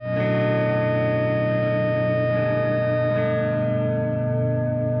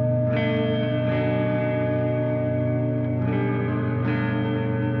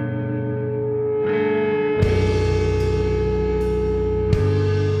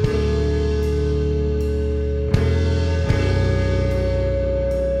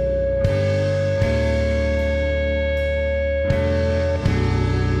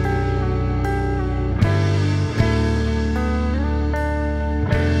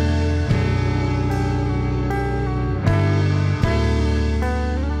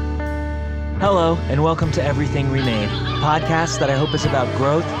Hello, and welcome to Everything Remade, a podcast that I hope is about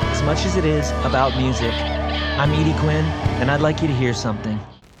growth as much as it is about music. I'm Edie Quinn, and I'd like you to hear something.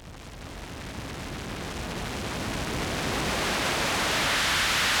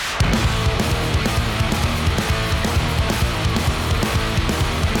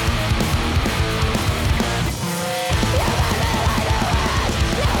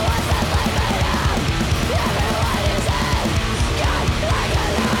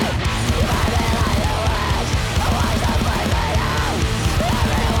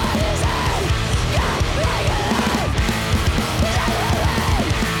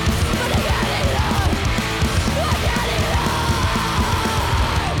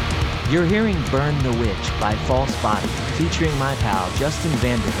 You're hearing Burn the Witch by False Body, featuring my pal Justin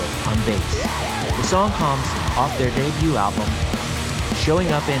Vanderbilt on bass. The song comes off their debut album,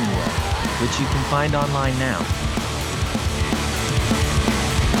 Showing Up Anyway, which you can find online now.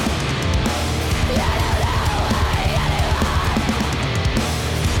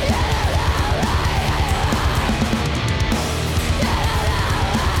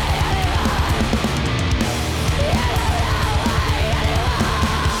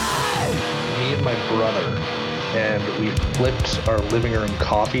 And we flipped our living room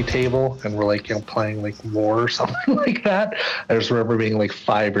coffee table and we're like, playing like war or something like that. I just remember being like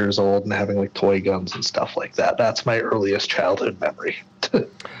 5 years old and having like toy guns and stuff like that. That's my earliest childhood memory.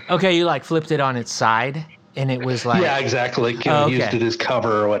 Okay, you like flipped it on its side and it was like... Yeah, exactly. Like, used it as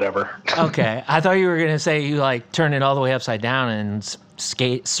cover or whatever. Okay. I thought you were going to say you like turn it all the way upside down and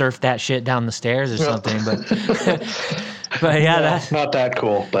surf that shit down the stairs or something, but... But yeah, that's not that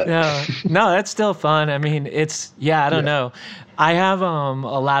cool, but no, that's still fun. I mean, I don't know. I have a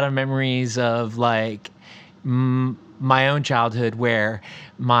lot of memories of like my own childhood where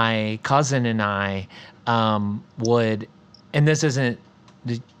my cousin and I would, and this isn't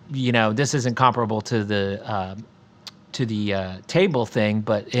comparable to the table thing,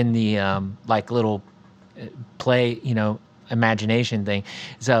 but in the like little play, imagination thing.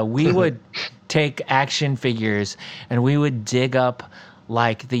 So we would take action figures and we would dig up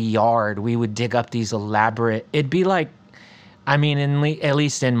like the yard. We would dig up these elaborate, it'd be like, I mean, at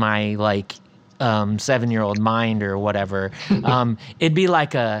least in my like 7-year-old mind or whatever, it'd be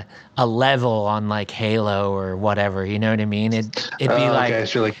like a level on like Halo or whatever, you know what I mean? It'd be like, okay,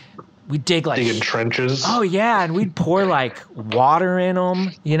 so you're like, we'd dig like digging trenches. Oh yeah, and we'd pour like water in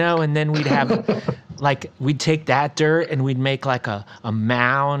them, and then we'd have like we'd take that dirt and we'd make like a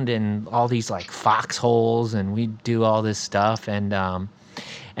mound and all these like foxholes, and we'd do all this stuff, and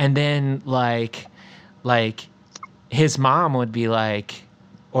then like his mom would be like,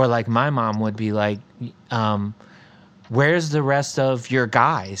 or like my mom would be like, where's the rest of your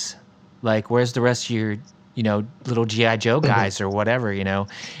guys? Like, where's the rest of your little G.I. Joe guys or whatever,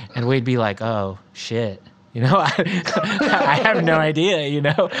 and we'd be like, oh shit, I have no idea,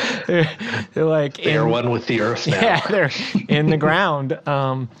 they're like, they're one with the earth now. Yeah, they're in the ground.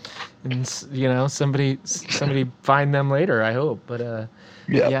 And somebody find them later, I hope. But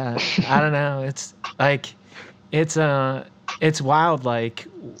yeah, I don't know. It's like, it's wild, like,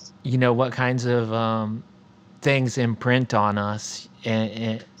 what kinds of things imprint on us,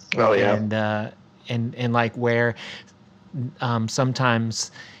 and oh yeah, and like where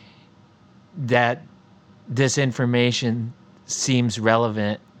sometimes that this information seems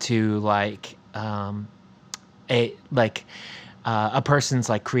relevant to like a person's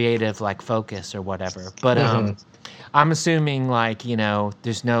like creative like focus or whatever, but I'm assuming like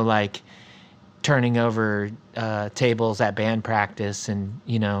there's no like turning over tables at band practice and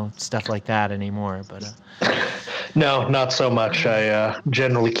stuff like that anymore, but no, not so much. I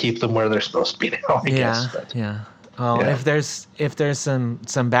generally keep them where they're supposed to be now, I guess. But. Yeah. Well, yeah. If there's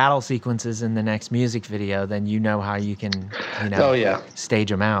some battle sequences in the next music video, then how you can stage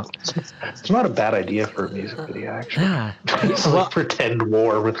them out. It's not a bad idea for a music video, actually. Yeah. Like pretend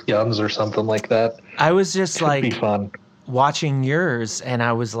war with guns or something like that. I was just like be fun. Watching yours, and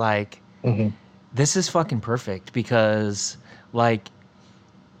I was like, this is fucking perfect because like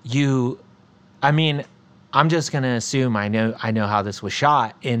I'm just gonna assume I know how this was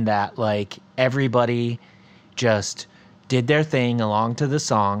shot, in that like everybody just did their thing along to the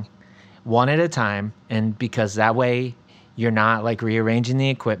song one at a time, and because that way you're not like rearranging the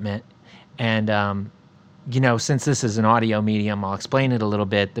equipment. And since this is an audio medium, I'll explain it a little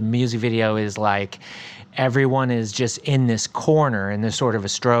bit. The music video is like everyone is just in this corner and there's sort of a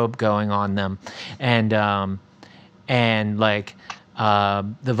strobe going on them, and like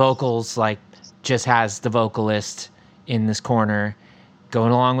the vocals like just has the vocalist in this corner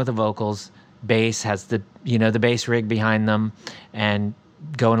going along with the vocals. Bass has the bass rig behind them, and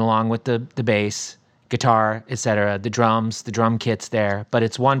going along with the bass, guitar, etc., the drums, the drum kit's there, but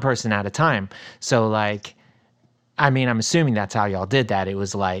it's one person at a time. So like, I mean, I'm assuming that's how y'all did that. It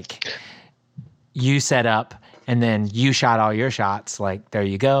was like you set up and then you shot all your shots. Like, there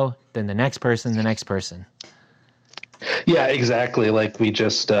you go. Then the next person, the next person. Yeah, exactly. Like we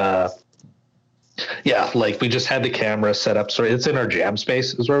just we just had the camera set up. So it's in our jam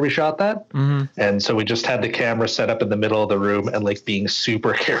space is where we shot that. Mm-hmm. And so we just had the camera set up in the middle of the room and like being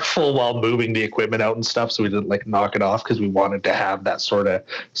super careful while moving the equipment out and stuff. So we didn't like knock it off because we wanted to have that sort of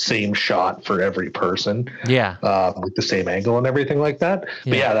same shot for every person. Yeah. With the same angle and everything like that.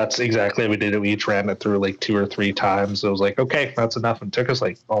 Yeah. But yeah, that's exactly what we did. We each ran it through like 2 or 3 times. It was like, okay, that's enough. And it took us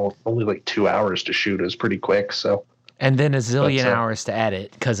like only like 2 hours to shoot. It was pretty quick. So. And then a zillion hours to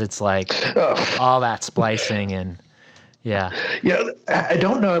edit because it's like all that splicing and yeah. Yeah, I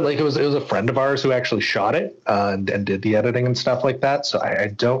don't know. Like it was a friend of ours who actually shot it and did the editing and stuff like that. So I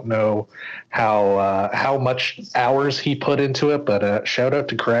don't know how much hours he put into it, but shout out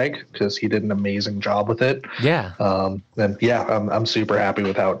to Craig because he did an amazing job with it. Yeah. And yeah, I'm super happy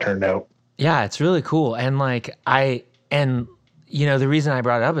with how it turned out. Yeah, it's really cool. And like you know, the reason I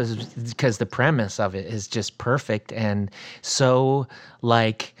brought it up is because the premise of it is just perfect. And so,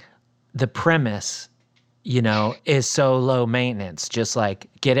 like, the premise, you know, is so low maintenance. Just like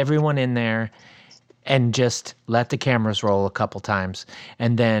get everyone in there and just let the cameras roll a couple times.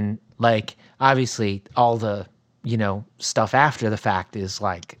 And then, like, obviously, all the, you know, stuff after the fact is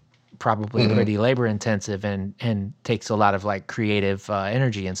like probably pretty labor intensive and takes a lot of like creative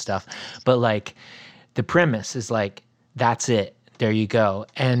energy and stuff. But like, the premise is like, that's it. There you go.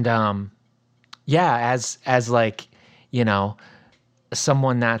 And yeah, as like, you know,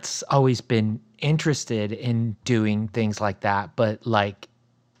 someone that's always been interested in doing things like that, but like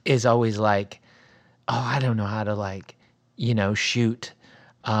is always like, oh, I don't know how to like, you know, shoot.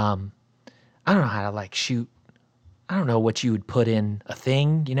 I don't know how to like shoot. I don't know what you would put in a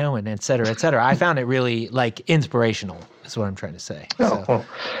thing, you know, and et cetera, et cetera. I found it really like inspirational is what I'm trying to say. So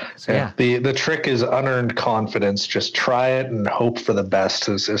yeah. The trick is unearned confidence. Just try it and hope for the best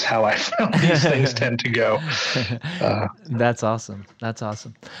is how I found these things tend to go. That's awesome. That's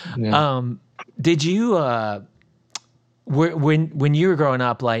awesome. Yeah. Did you, when you were growing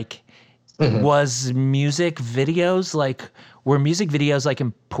up, like, was music videos were music videos like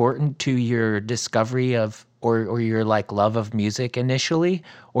important to your discovery of or your like love of music initially,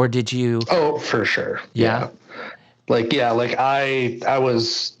 or did you? Oh, for sure. Yeah. Like I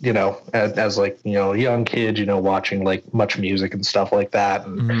was, you know, as like, you know, a young kid, you know, watching like much music and stuff like that,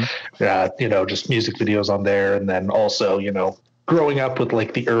 and you know, just music videos on there, and then also, you know, growing up with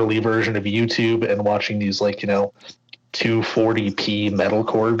like the early version of YouTube and watching these like, you know, 240p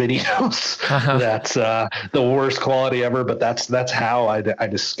metalcore videos. That's the worst quality ever, but that's how I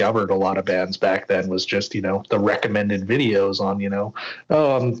discovered a lot of bands back then, was just, you know, the recommended videos on, you know,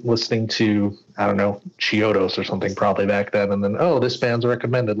 oh, I'm listening to, I don't know, Chiodos or something probably back then, and then, oh, this band's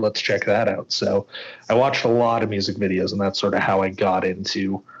recommended, let's check that out. So I watched a lot of music videos, and that's sort of how I got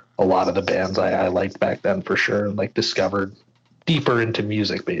into a lot of the bands I liked back then, for sure, and like discovered deeper into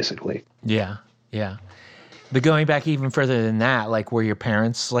music basically. Yeah. But going back even further than that, like, were your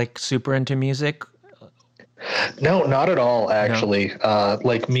parents like super into music? No, not at all, actually. No.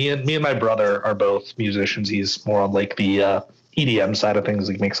 Like me and my brother are both musicians. He's more on like the EDM side of things.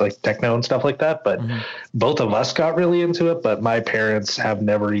 He makes like techno and stuff like that. But both of us got really into it. But my parents have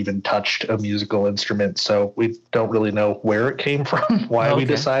never even touched a musical instrument, so we don't really know where it came from, why we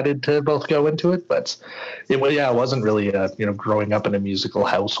decided to both go into it. But it wasn't really you know, growing up in a musical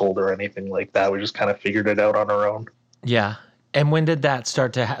household or anything like that. We just kind of figured it out on our own. Yeah. And when did that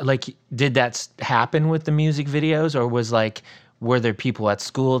start to did that happen with the music videos, or were there people at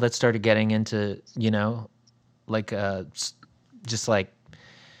school that started getting into, you know, like just like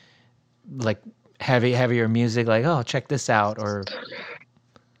heavier music, like, oh, check this out? Or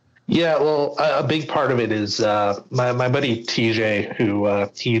yeah, well, a big part of it is my buddy TJ, who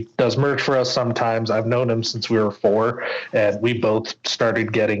he does merch for us sometimes. I've known him since we were 4, and we both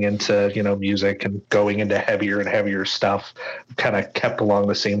started getting into, you know, music and going into heavier and heavier stuff. Kind of kept along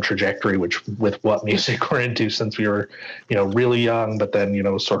the same trajectory, with what music we're into since we were, you know, really young. But then, you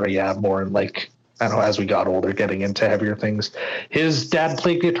know, sort of more in like, I don't know, as we got older, getting into heavier things. His dad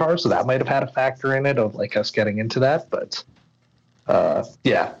played guitar, so that might have had a factor in it of like us getting into that. But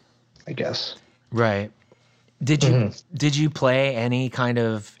yeah, I guess. Right. Did you play any kind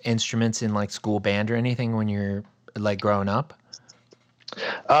of instruments in like school band or anything when you're like growing up?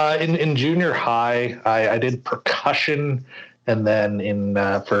 In junior high, I did percussion and then in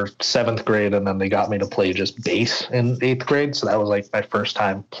for 7th grade, and then they got me to play just bass in 8th grade. So that was like my first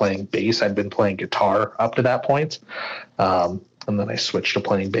time playing bass. I'd been playing guitar up to that point. And then I switched to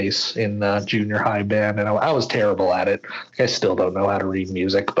playing bass in junior high band, and I was terrible at it. I still don't know how to read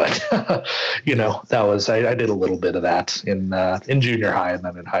music, but that was I did a little bit of that in junior high, and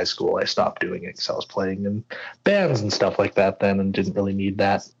then in high school I stopped doing it because I was playing in bands and stuff like that then, and didn't really need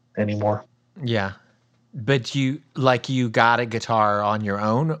that anymore. Yeah. But you got a guitar on your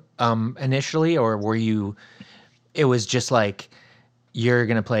own initially, or it was just like you're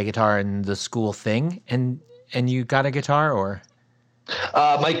going to play guitar in the school thing and you got a guitar, or?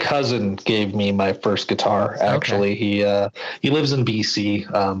 My cousin gave me my first guitar. Actually, okay. He lives in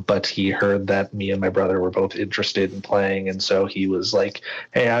BC, but he heard that me and my brother were both interested in playing, and so he was like,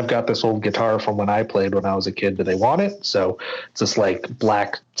 "Hey, I've got this old guitar from when I played when I was a kid. Do they want it?" So it's this like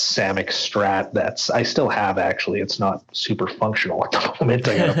black Samick Strat I still have. Actually, it's not super functional at the moment.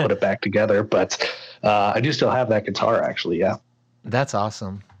 I got to put it back together, but I do still have that guitar. Actually, yeah. That's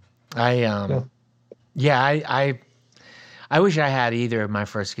awesome. I wish I had either of my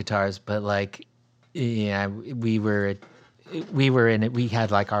first guitars, but like, yeah, we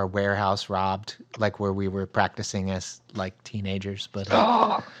had like our warehouse robbed, like where we were practicing as like teenagers, but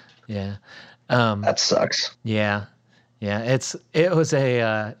yeah. That sucks. Yeah. Yeah. It was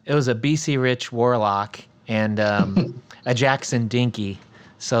a BC Rich Warlock and a Jackson Dinky.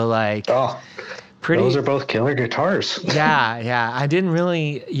 So like, those are both killer guitars. Yeah. I didn't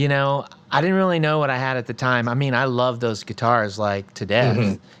really know what I had at the time. I mean, I love those guitars like to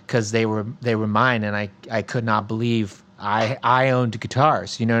death because they were mine, and I could not believe I owned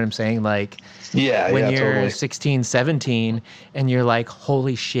guitars. You know what I'm saying? Like, when you're totally. 16, 17, and you're like,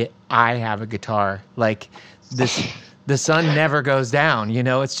 holy shit, I have a guitar. Like the sun never goes down.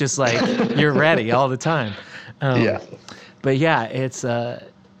 It's just like you're ready all the time. But yeah, it's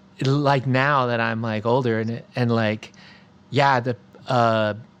like now that I'm like older and like,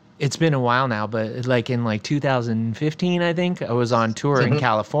 it's been a while now, but like in like 2015, I think I was on tour in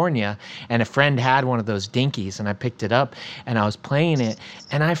California, and a friend had one of those Dinkies, and I picked it up and I was playing it,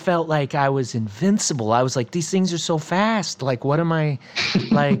 and I felt like I was invincible. I was like, these things are so fast. Like, what am I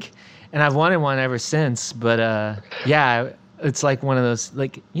like? And I've wanted one ever since, but it's like one of those,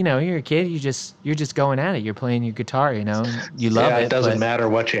 like, you're a kid, you're just going at it. You're playing your guitar, you love it. It doesn't matter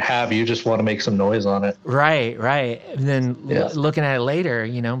what you have. You just want to make some noise on it. Right. And then looking at it later,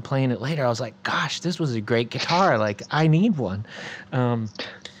 playing it later, I was like, gosh, this was a great guitar. Like, I need one.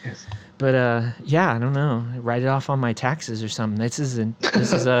 But I don't know. Write it off on my taxes or something. This is a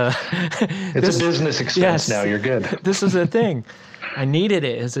it's a business expense now. You're good. This is a thing. I needed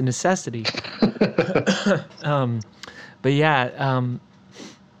it as a necessity. But I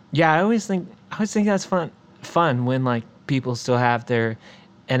always think that's fun when like people still have their,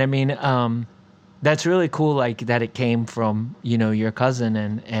 and I mean, that's really cool. Like that it came from, your cousin,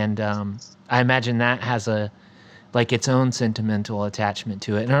 and I imagine that has its own sentimental attachment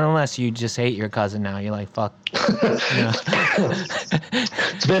to it. And unless you just hate your cousin now, you're like, fuck.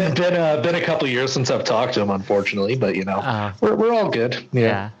 It's been a couple of years since I've talked to him, unfortunately, but we're all good.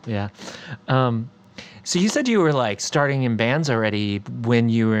 Yeah. So you said you were like starting in bands already when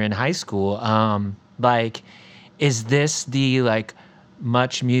you were in high school. Like, is this the like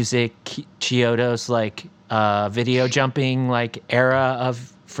Much Music Chiodos like video jumping like era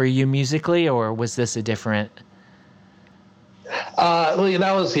for you musically, or was this a different?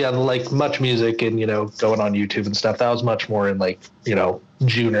 That was like Much Music and going on YouTube and stuff. That was much more in like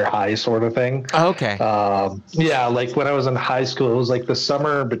junior high sort of thing. Oh, okay. Like when I was in high school, it was like the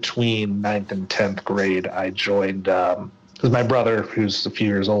summer between 9th and 10th grade. I joined because my brother, who's a few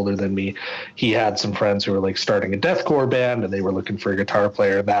years older than me, he had some friends who were like starting a deathcore band, and they were looking for a guitar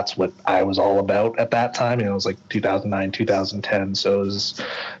player. That's what I was all about at that time. It was like 2009, 2010. So it was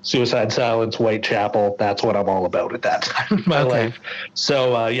Suicide Silence, Whitechapel. That's what I'm all about at that time in my life.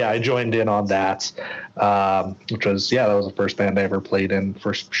 So I joined in on that, which was that was the first band I ever played in,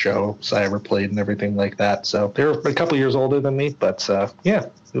 first shows I ever played, and everything like that. So they were a couple years older than me, but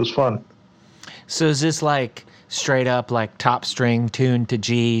it was fun. So is this like straight up like top string tuned to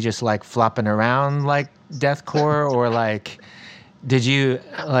G, just like flopping around like deathcore, or like did you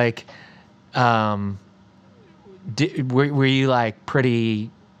like were you like pretty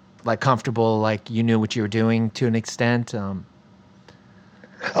like comfortable, like you knew what you were doing to an extent?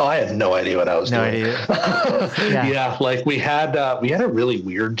 Oh, I had no idea what I was No doing. idea. Yeah. Yeah, like we had a really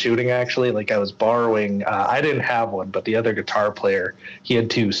weird tuning actually. Like I was borrowing, I didn't have one, but the other guitar player, he had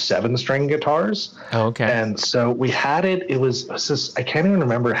two 7-string guitars, Oh, okay. and so we had it. It was just, I can't even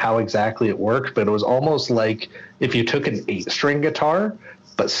remember how exactly it worked, but it was almost like if you took an 8-string guitar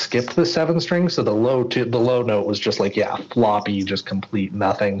but skipped the 7 string, so the low note was just like, yeah, floppy, just complete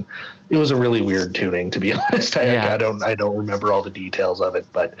nothing. It was a really weird tuning, to be honest. Yeah. I don't remember all the details of it,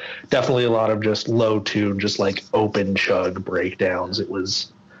 but definitely a lot of just low tune, just like open chug breakdowns. It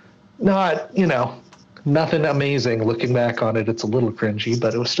was not, nothing amazing. Looking back on it, it's a little cringy,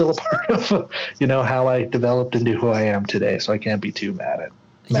 but it was still a part of, how I developed into who I am today. So I can't be too mad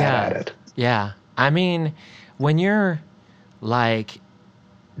at it. Yeah. I mean, when you're like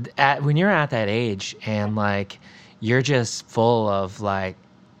when you're at that age and like you're just full of like,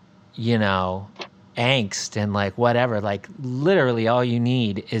 angst and like whatever, like literally all you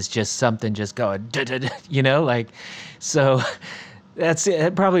need is just something just going, like, so that's it.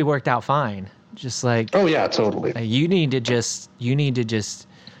 It probably worked out fine. Just like, Oh yeah, totally. you need to just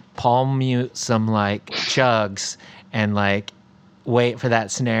palm mute some like chugs and like wait for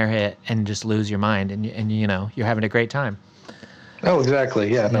that snare hit and just lose your mind and you're having a great time. Oh,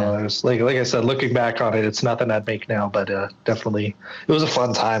 exactly. Yeah, no, Yeah. it was like I said, looking back on it, it's nothing I'd make now, but definitely it was a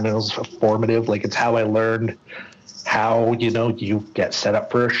fun time. It was formative. Like it's how I learned how, you get set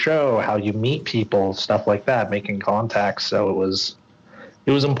up for a show, how you meet people, stuff like that, making contacts. So it was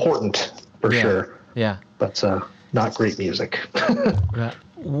important for Yeah. sure, Yeah. but not great music. Right.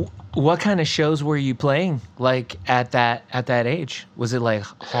 What kind of shows were you playing like at that age? Was it like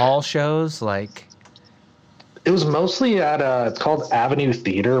hall shows? Like, It was mostly at it's called Avenue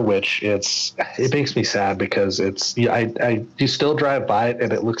Theater, which it makes me sad because you still drive by it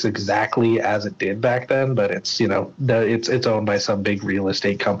and it looks exactly as it did back then, but it's it's owned by some big real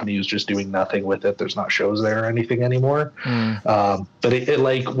estate company who's just doing nothing with it. There's not shows there or anything anymore. But it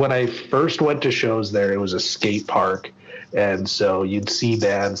like when I first went to shows there, it was a skate park. And so you'd see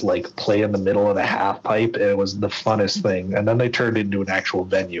bands like play in the middle of the half pipe, and it was the funnest thing. And then they turned it into an actual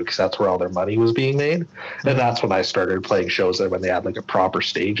venue because that's where all their money was being made. And that's when I started playing shows there, when they had like a proper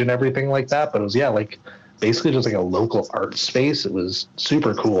stage and everything like that. But it was, yeah, like basically just like a local art space. It was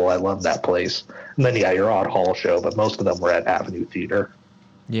super cool. I loved that place. And then, yeah, your odd hall show, but most of them were at Avenue Theater.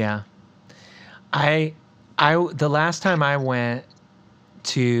 yeah. The last time I went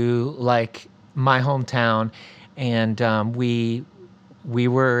to like my hometown and we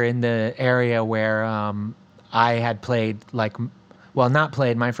were in the area where I had played like, well, not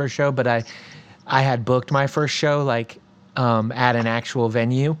played my first show, but I had booked my first show like at an actual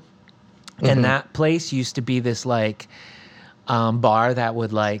venue. And that place used to be this like bar that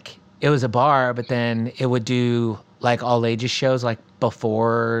would like, it was a bar, but then it would do like all ages shows like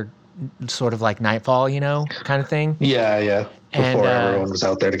before sort of like nightfall, kind of thing. Yeah, yeah. And, Before everyone was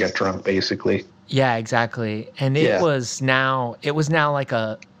out there to get drunk, basically. Yeah, exactly. And it Yeah. was now like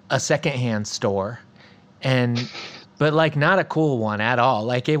a secondhand store. But like not a cool one at all.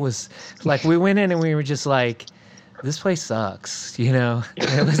 Like it was like we went in and we were just like, this place sucks,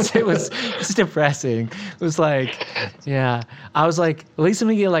 It was depressing. It was like, yeah. I was like, at least let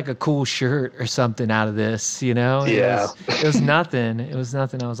me get like a cool shirt or something out of this, Yeah. It was nothing. It was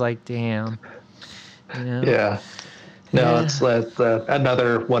nothing. I was like, damn. Yeah. No, Yeah. it's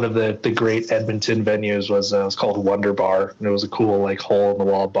another one of the great Edmonton venues was it was called Wonder Bar, and it was a cool like hole in the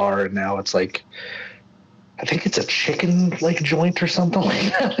wall bar, and now it's like I think it's a chicken like joint or something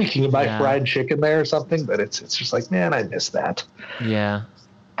like that. Like you can buy Yeah. fried chicken there or something, but it's just like, man, I miss that. Yeah.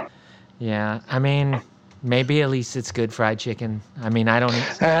 Yeah. I mean, maybe at least it's good fried chicken. I mean, I don't.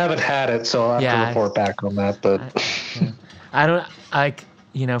 I haven't had it, so I'll have Yeah, to report back on that. But I don't like,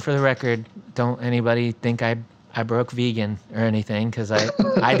 for the record, don't anybody think I broke vegan or anything, because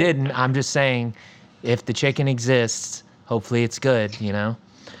I didn't. I'm just saying, if the chicken exists, hopefully it's good,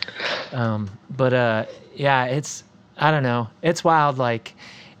 But yeah, I don't know. It's wild. Like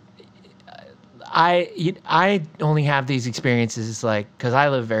I only have these experiences like because I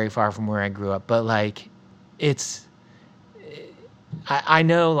live very far from where I grew up, but like I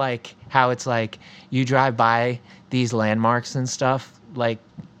know like how it's like you drive by these landmarks and stuff, like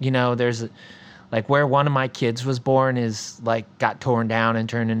there's like where one of my kids was born is like got torn down and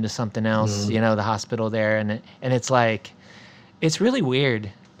turned into something else, the hospital there, and it's like it's really weird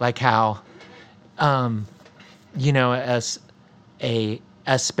like how as a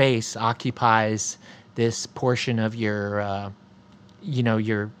space occupies this portion of your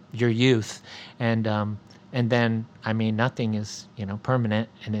your youth, and then I mean nothing is permanent,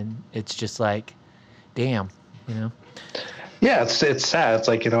 and then it's just like damn. Yeah, it's sad. It's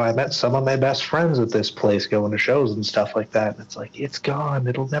like, I met some of my best friends at this place going to shows and stuff like that. And it's like, it's gone.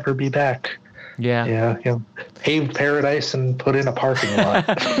 It'll never be back. Yeah. Yeah, pave paradise and put in a parking lot.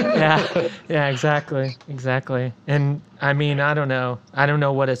 Yeah, exactly. And I mean, I don't know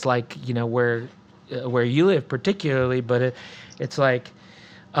what it's like, where you live particularly, but it's like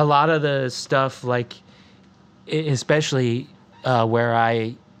a lot of the stuff, like especially where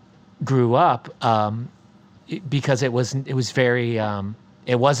I grew up, because it wasn't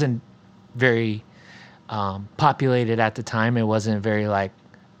very populated at the time. It wasn't very, like,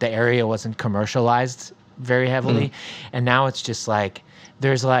 the area wasn't commercialized very heavily. And now it's just like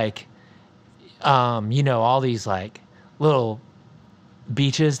there's like all these like little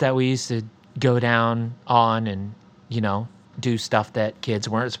beaches that we used to go down on and do stuff that kids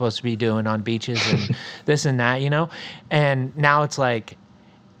weren't supposed to be doing on beaches and this and that, and now it's like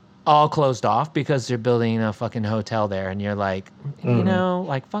all closed off because they're building a fucking hotel there, and you're like,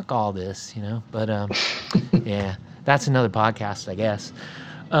 like, fuck all this, but yeah, that's another podcast, I guess.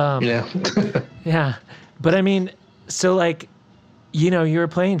 Yeah, but I mean, so like, you were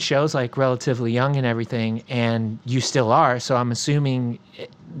playing shows like relatively young and everything, and you still are, so I'm assuming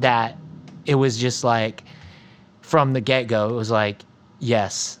that it was just like from the get-go, it was like,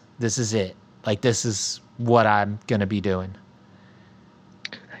 yes, this is it, like, this is what I'm gonna be doing.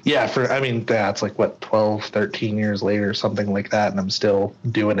 Yeah, it's like, what, 12, 13 years later, something like that, and I'm still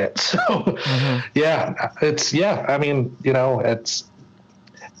doing it. So, it's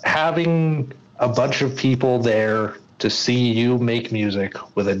having a bunch of people there to see you make music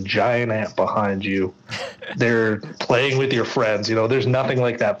with a giant amp behind you. They're playing with your friends. There's nothing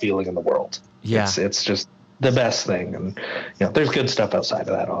like that feeling in the world. Yeah. It's just the best thing. And, there's good stuff outside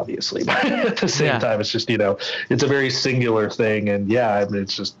of that, obviously. But at the same time, it's just, it's a very singular thing. And I've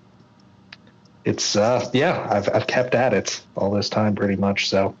kept at it all this time pretty much.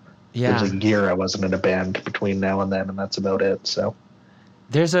 So there's a year I wasn't in a band between now and then, and that's about it. So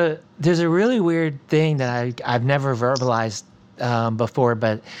there's a really weird thing that I've never verbalized before,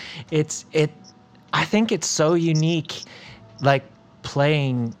 but I think it's so unique, like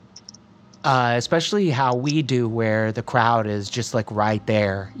playing, especially how we do, where the crowd is just like right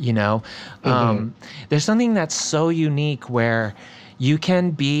there, There's something that's so unique where you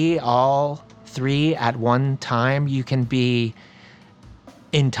can be all three at one time. You can be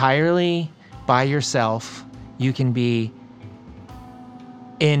entirely by yourself. You can be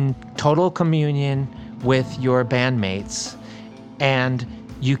in total communion with your bandmates, and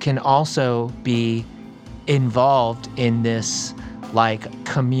you can also be involved in this like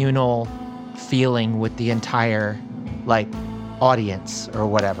communal feeling with the entire like audience or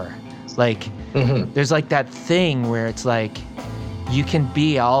whatever. Like there's like that thing where it's like you can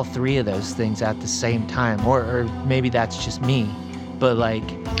be all three of those things at the same time, or maybe that's just me, but like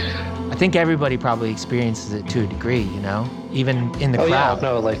I think everybody probably experiences it to a degree, even in the crowd.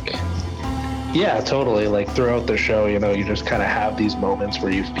 Yeah, totally. Like throughout the show, you just kind of have these moments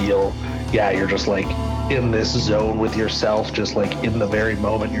where you feel, you're just like in this zone with yourself, just like in the very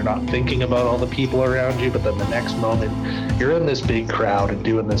moment. You're not thinking about all the people around you, but then the next moment you're in this big crowd and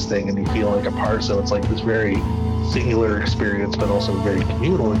doing this thing and you feel like a part. So it's like this very singular experience, but also a very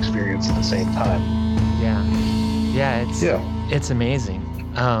communal experience at the same time. It's amazing.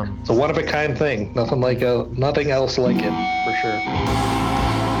 It's a one-of-a-kind thing. Nothing else like it, for sure.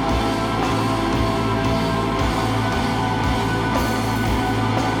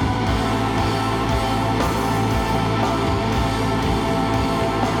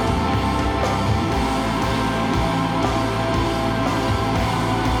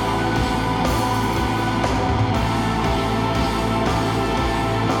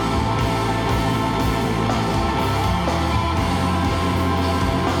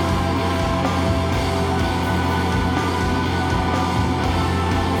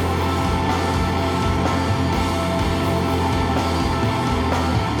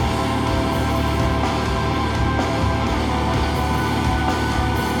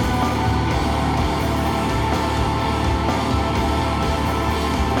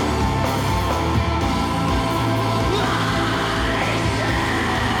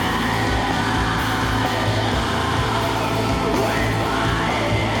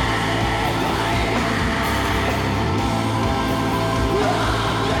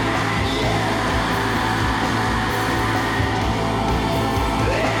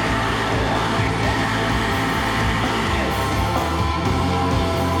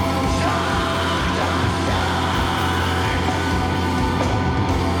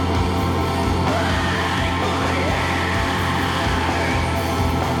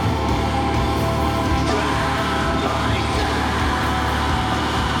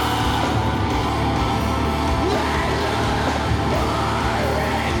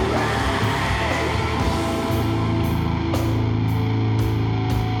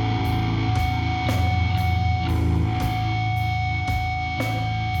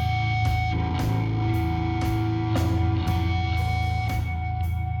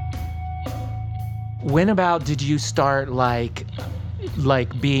 when about did you start like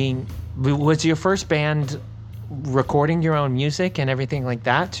being, was your first band recording your own music and everything like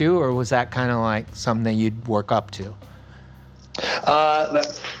that too, or was that kind of like something that you'd work up to?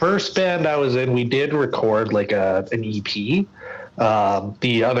 That first band I was in, we did record like an EP.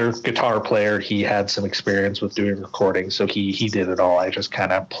 The other guitar player, he had some experience with doing recording, so he did it all. I just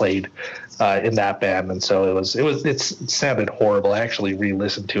kind of played in that band, and so it sounded horrible. I actually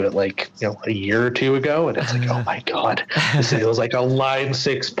re-listened to it like a year or two ago, and it's like, oh my god, it was like a Line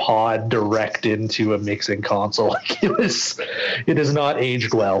 6 pod direct into a mixing console. Like it has not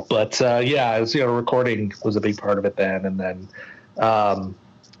aged well, but yeah, it was, recording was a big part of it then, and then.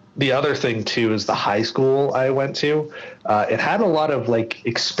 The other thing too is the high school I went to. It had a lot of like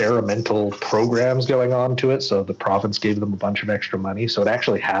experimental programs going on to it. So the province gave them a bunch of extra money. So it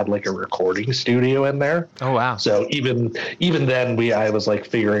actually had like a recording studio in there. Oh wow! So even then, I was like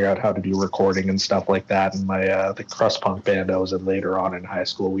figuring out how to do recording and stuff like that. And my the crust punk band I was in later on in high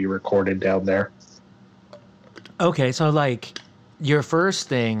school, we recorded down there. Okay, so like your first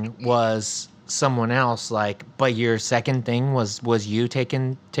thing was someone else, like, but your second thing was you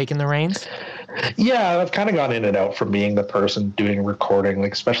taking the reins? Yeah, I've kind of gone in and out from being the person doing recording,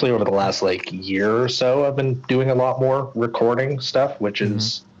 like especially over the last like year or so. I've been doing a lot more recording stuff, which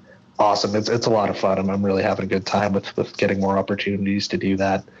is awesome. It's a lot of fun, and I'm really having a good time with getting more opportunities to do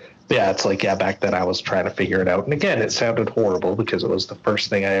that. But yeah, it's like, back then I was trying to figure it out, and again, it sounded horrible because it was the first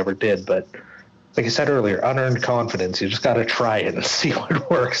thing I ever did, but like I said earlier, unearned confidence. You just got to try it and see what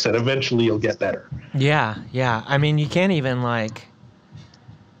works, and eventually you'll get better. Yeah. I mean, you can't even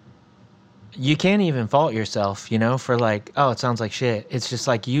fault yourself, for like, oh, it sounds like shit. It's just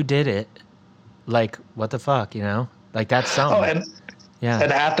like you did it. Like, what the fuck, Like, that's something. Oh,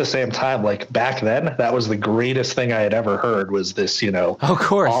 and at the same time, like back then, that was the greatest thing I had ever heard was this, of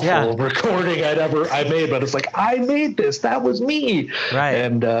course, awful recording I made. But it's like, I made this. That was me. Right.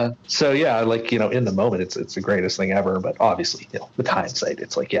 And so, yeah, like, in the moment, it's the greatest thing ever. But obviously, with hindsight,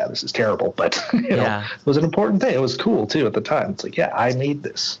 it's like, yeah, this is terrible. But, it was an important thing. It was cool, too, at the time. It's like, yeah, I made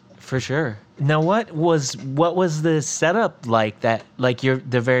this. For sure. Now, what was the setup like that, like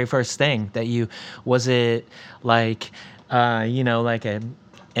the very first thing that was it like, like a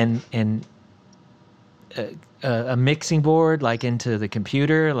mixing board, like into the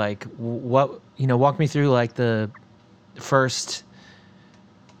computer, like what, walk me through like the first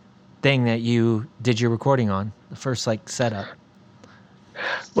thing that you did your recording on, the first like setup.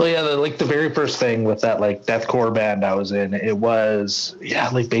 Well, yeah, the very first thing with that like deathcore band I was in, it was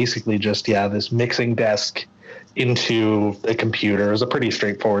like basically just this mixing desk into a computer. It was a pretty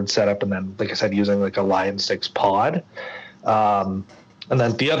straightforward setup, and then like I said, using like a Line 6 pod. And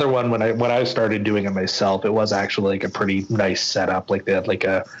then the other one, when I started doing it myself, it was actually like a pretty nice setup. Like they had like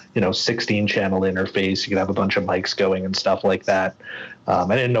a 16 channel interface. You could have a bunch of mics going and stuff like that. I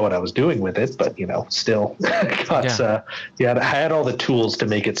didn't know what I was doing with it, but still, I had all the tools to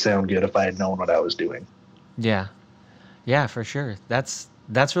make it sound good if I had known what I was doing. Yeah, for sure. That's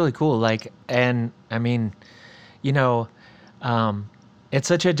really cool. Like, and I mean, it's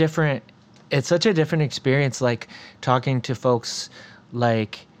such a different experience, like talking to folks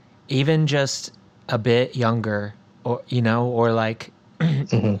like even just a bit younger, or or like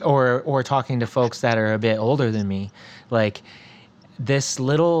or talking to folks that are a bit older than me. Like, this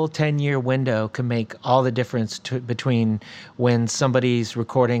little 10-year window can make all the difference between when somebody's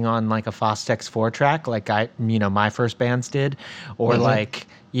recording on like a Fostex 4-track, like my first bands did, or like,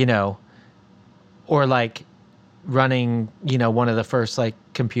 or like running, one of the first like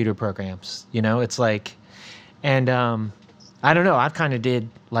computer programs, it's like, and I don't know, I've kind of did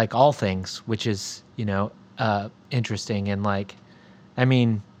like all things, which is, interesting. And like, I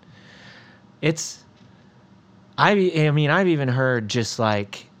mean, I've even heard just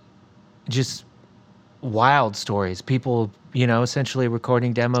wild stories, people, essentially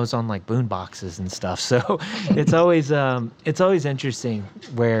recording demos on like boom boxes and stuff. So it's always interesting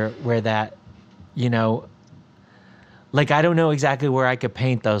where that, like, I don't know exactly where I could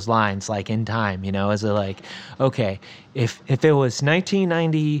paint those lines, like in time, as a like, okay, if it was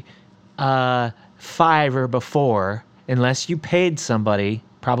 1995 or before, unless you paid somebody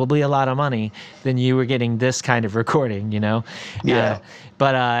probably a lot of money, then you were getting this kind of recording, Yeah.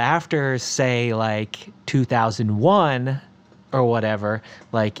 But after, say, like 2001 or whatever,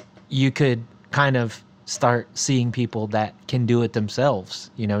 like you could kind of start seeing people that can do it themselves,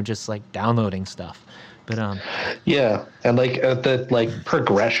 just like downloading stuff. But yeah, and like the like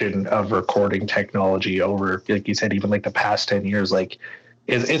progression of recording technology over, like you said, even like the past 10 years, like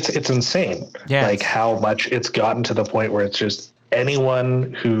it's insane. Yeah, like how much it's gotten to the point where it's just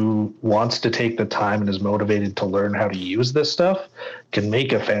anyone who wants to take the time and is motivated to learn how to use this stuff can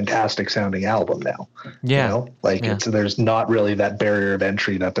make a fantastic sounding album now. Yeah. You know, like there's not really that barrier of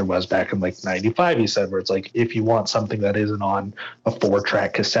entry that there was back in like 95, you said, where it's like, if you want something that isn't on a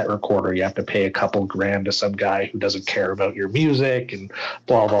 4-track cassette recorder, you have to pay a couple grand to some guy who doesn't care about your music and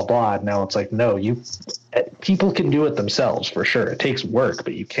blah, blah, blah. And now it's like, no, people can do it themselves for sure. It takes work,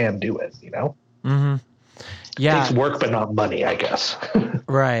 but you can do it, you know? Mm-hmm. Yeah. It takes work, but not money, I guess.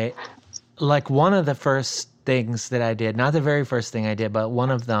 Right. Like one of the first things that I did, not the very first thing I did, but one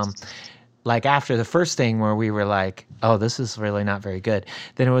of them, like after the first thing where we were like, oh, this is really not very good.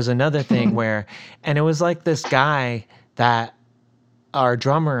 Then it was another thing where, and it was like this guy that our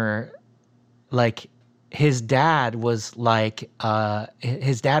drummer, like his dad was like,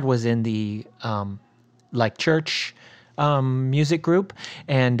 his dad was in the like church music group,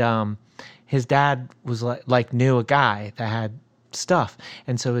 and his dad was like knew a guy that had stuff.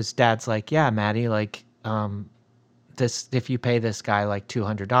 And so his dad's like, yeah, Maddie, like, this, if you pay this guy like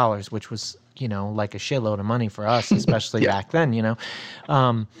 $200, which was, you know, like a shitload of money for us, especially back then, you know,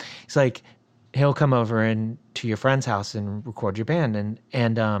 it's like, he'll come over and to your friend's house and record your band.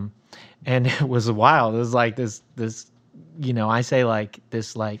 And it was wild. It was like this, you know, I say like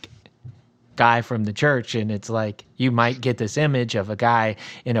this, like, guy from the church, and it's like you might get this image of a guy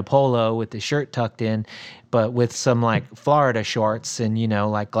in a polo with the shirt tucked in, but with some like Florida shorts and, you know,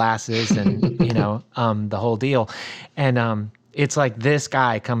 like glasses and you know, the whole deal. And it's like this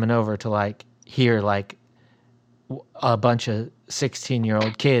guy coming over to like hear like a bunch of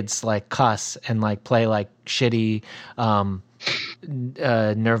 16-year-old kids like cuss and like play like shitty Nirvana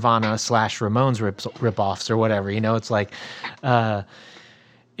 / Ramones ripoffs or whatever, you know. It's like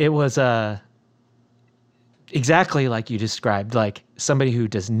it was exactly like you described, like somebody who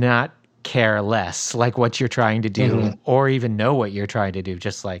does not care less like what you're trying to do or even know what you're trying to do.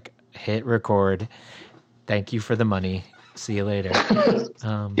 Just like hit record. Thank you for the money. See you later.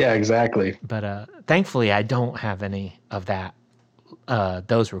 Yeah, exactly. But thankfully, I don't have any of that,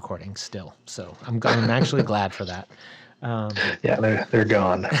 those recordings still. So I'm actually glad for that. Yeah, they're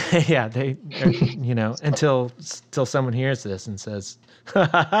gone. Yeah, they're, you know, until someone hears this and says,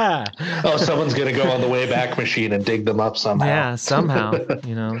 oh, someone's gonna go on the Wayback Machine and dig them up somehow. Yeah, somehow,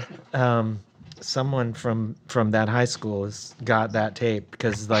 you know, someone from that high school has got that tape,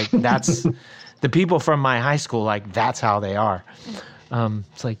 because like that's the people from my high school, like that's how they are.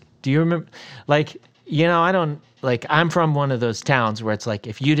 It's like, do you remember, like, you know, I don't, like, I'm from one of those towns where it's like,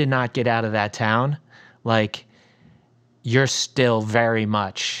 if you did not get out of that town, like, you're still very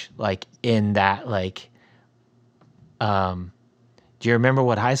much like in that, like, do you remember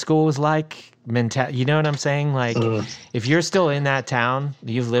what high school was like? You know what I'm saying? Like, if you're still in that town,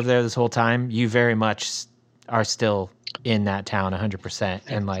 you've lived there this whole time, you very much are still in that town 100%.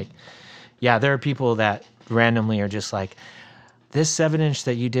 And like, yeah, there are people that randomly are just like, this 7-inch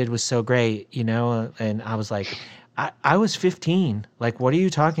that you did was so great, you know? And I was like, I was 15. Like, what are you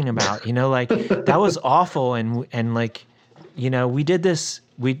talking about? You know, like, that was awful. And like, you know, we did this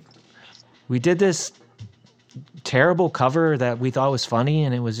terrible cover that we thought was funny,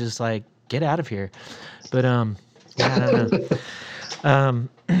 and it was just like, get out of here. But yeah, I don't know.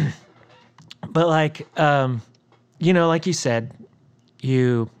 But like, you know, like you said,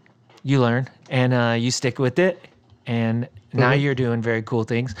 you learn and you stick with it, and now you're doing very cool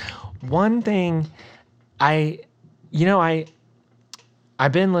things. One thing I've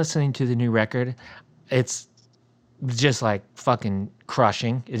been listening to the new record. It's just like fucking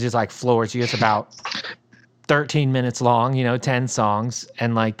crushing. It just like floors you. It's about 13 minutes long, you know, 10 songs.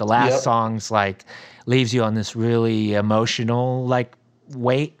 And like the last songs like leaves you on this really emotional like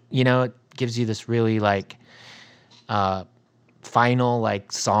weight, you know, it gives you this really like final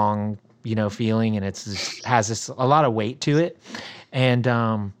like song, you know, feeling, and has this a lot of weight to it. And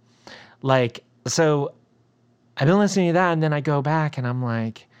like, so I've been listening to that, and then I go back and I'm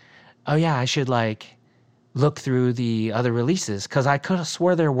like, oh yeah, I should like look through the other releases, because I could have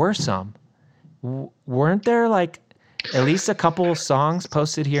swore there were some. Weren't there like at least a couple songs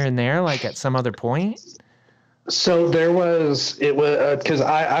posted here and there, like at some other point? So it was because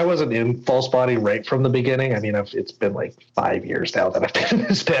I wasn't in False Body right from the beginning. I mean, it's been like 5 years now that I've been in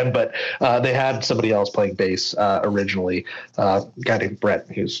this band, but they had somebody else playing bass originally, a guy named Brett,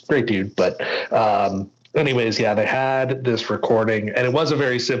 who's a great dude. But anyways, yeah, they had this recording, and it was a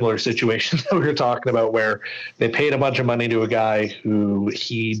very similar situation that we were talking about, where they paid a bunch of money to a guy who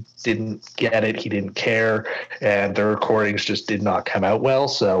he didn't get it, he didn't care, and the recordings just did not come out well.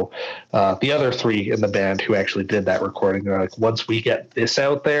 So the other three in the band who actually did that recording, they're like, once we get this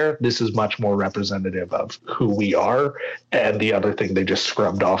out there, this is much more representative of who we are. And the other thing, they just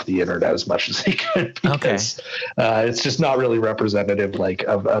scrubbed off the internet as much as they could, because it's just not really representative. Like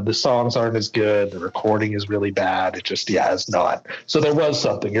of the songs aren't as good, the recording is really bad. It just, it's not. So there was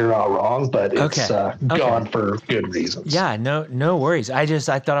something. You're not wrong, but it's gone for good reasons. Yeah, no worries. I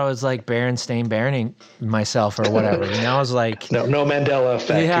thought I was like Berenstain Bearing myself or whatever. I was like, no Mandela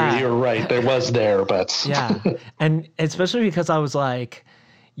effect. Yeah. You're right. There was there, but yeah, and especially because I was like,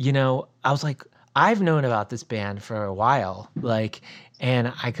 I've known about this band for a while, like,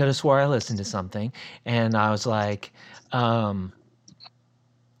 and I could have swore I listened to something, and I was like, and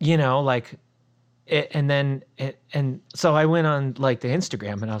so I went on like the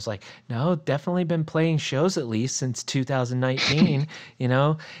Instagram, and I was like, no, definitely been playing shows at least since 2019, and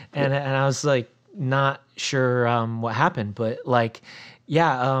I was like not sure what happened, but like,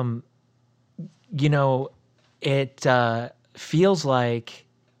 yeah, it feels like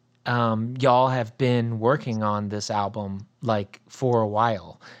y'all have been working on this album like for a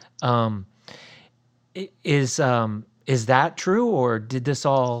while. Is that true, or did this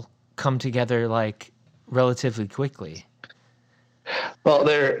all come together like relatively quickly? Well,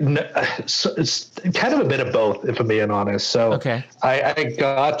 it's kind of a bit of both, if I'm being honest. So I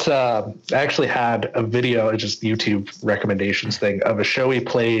actually had a video, just YouTube recommendations thing, of a show we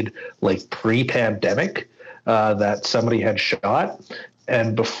played like pre-pandemic that somebody had shot.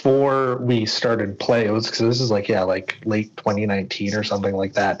 And before we started play, it was because this is like late 2019 or something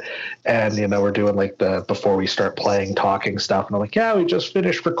like that. And, we're doing like the before we start playing talking stuff. And I'm like, yeah, we just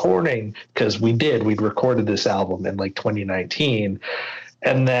finished recording, because we'd recorded this album in like 2019.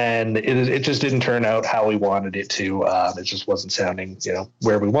 And then it just didn't turn out how we wanted it to. It just wasn't sounding,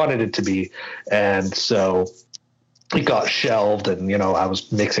 where we wanted it to be. And so it got shelved, and, I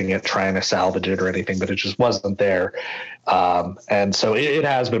was mixing it, trying to salvage it or anything, but it just wasn't there. And so it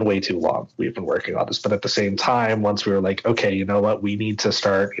has been way too long. We've been working on this, but at the same time, once we were like, okay, you know what, we need to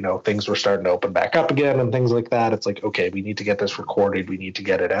start, things were starting to open back up again and things like that. It's like, okay, we need to get this recorded. We need to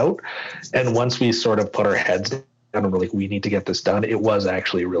get it out. And once we sort of put our heads down and we're like, we need to get this done, it was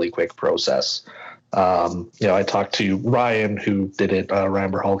actually a really quick process. I talked to Ryan, who did it,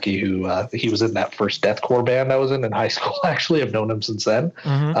 Ryan Berhalke, who he was in that first deathcore band I was in high school. Actually, I've known him since then.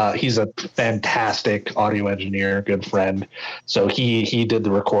 Mm-hmm. He's a fantastic audio engineer, good friend. So he did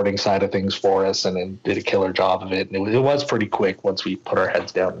the recording side of things for us, and then did a killer job of it. And it was pretty quick once we put our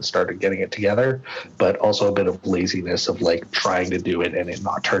heads down and started getting it together, but also a bit of laziness of like trying to do it and it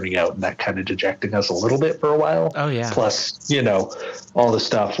not turning out, and that kind of dejecting us a little bit for a while. Oh yeah. Plus, all the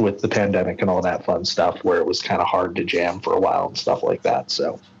stuff with the pandemic and all that fun stuff where it was kind of hard to jam for a while and stuff like that.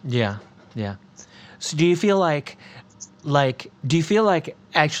 So yeah. So do you feel like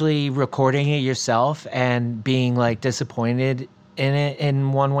actually recording it yourself and being like disappointed in it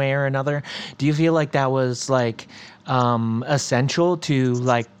in one way or another, do you feel like that was like essential to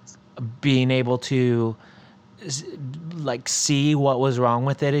like being able to like see what was wrong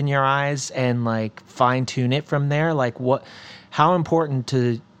with it in your eyes and like fine tune it from there? Like how important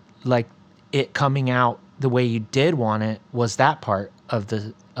to like it coming out the way you did want it was that part of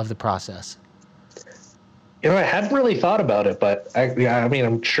the process? I hadn't really thought about it, but I mean,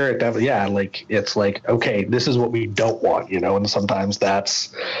 I'm sure it definitely, like, it's like, okay, this is what we don't want, and sometimes that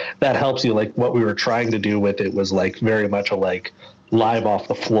helps you. Like what we were trying to do with it was like very much a like live off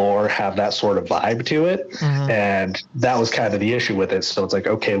the floor, have that sort of vibe to it. Mm-hmm. And that was kind of the issue with it. So it's like,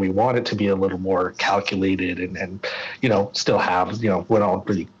 okay, we want it to be a little more calculated and still have, we're not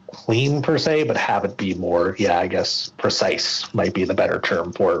really clean per se, but have it be more, I guess precise might be the better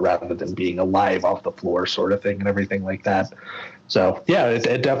term for it, rather than being a live off the floor sort of thing and everything like that. So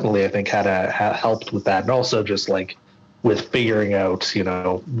it definitely, I think, had helped with that. And also just like with figuring out,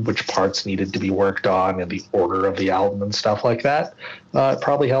 which parts needed to be worked on and the order of the album and stuff like that, it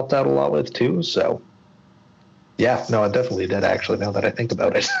probably helped out a lot with too. So it definitely did, actually, now that I think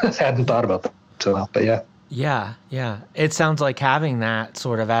about it. I hadn't thought about that till now, but yeah. Yeah. It sounds like having that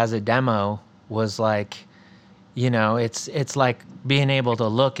sort of as a demo was like, it's like being able to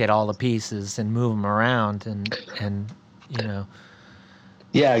look at all the pieces and move them around and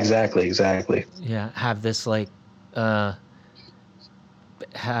Yeah, exactly. Yeah, have this like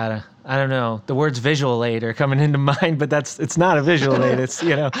I don't know, the words visual aid are coming into mind, but it's not a visual aid. It's,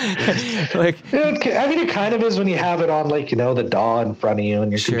 like, I mean, it kind of is when you have it on, like, the DAW in front of you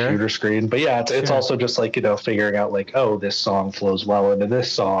and your Sure. computer screen. But yeah, it's Sure. also just like, figuring out like, oh, this song flows well into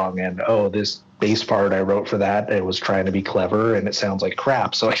this song, and oh, this bass part I wrote for that, it was trying to be clever and it sounds like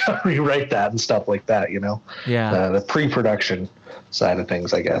crap, so I gotta rewrite that and stuff like that. Yeah. The pre-production side of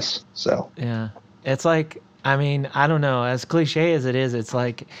things, I guess. So Yeah. It's like, I mean, I don't know, as cliche as it is, it's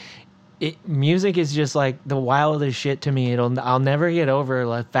like music is just like the wildest shit to me. I'll never get over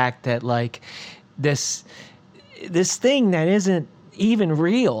the fact that like this thing that isn't even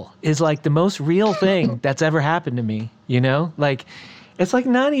real is like the most real thing that's ever happened to me, Like, it's like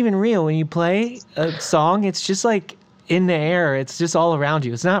not even real. When you play a song, it's just like in the air. It's just all around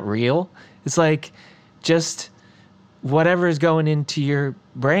you. It's not real. It's like just whatever is going into your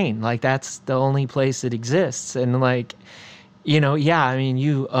brain. Like, that's the only place it exists. And like, yeah, I mean,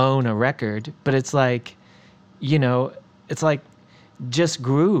 you own a record, but it's like, it's like just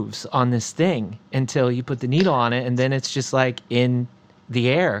grooves on this thing until you put the needle on it, and then it's just like in the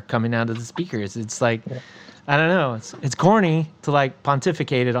air coming out of the speakers. It's like, I don't know, it's corny to like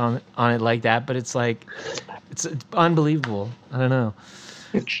pontificate it on it like that, but it's like, it's unbelievable. I don't know.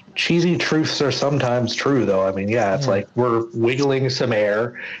 Cheesy truths are sometimes true, though. I mean, yeah, it's like we're wiggling some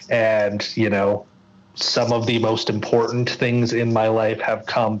air, and some of the most important things in my life have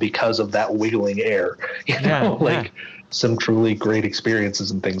come because of that wiggling air. Some truly great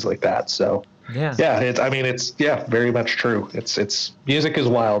experiences and things like that. So it's very much true. It's music is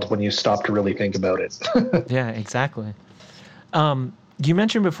wild when you stop to really think about it. Yeah, exactly. You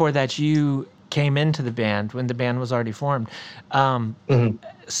mentioned before that you came into the band when the band was already formed.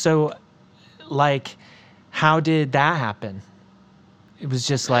 So, like, how did that happen? It was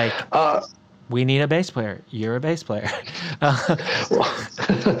just like, we need a bass player. You're a bass player.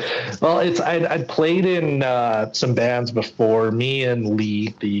 Well, I'd played in some bands before. Me and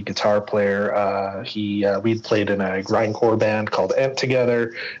Lee, the guitar player, we'd played in a grindcore band called Ent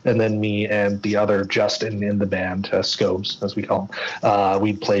together, and then me and the other Justin in the band, Scobes, as we call him,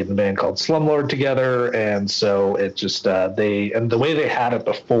 we'd played in a band called Slumlord together, and so it just and the way they had it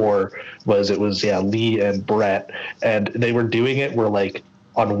before was Lee and Brett, and they were doing it where like,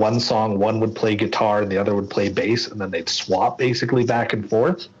 on one song, one would play guitar and the other would play bass, and then they'd swap basically back and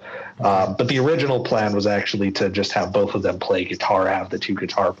forth. But the original plan was actually to just have both of them play guitar, have the two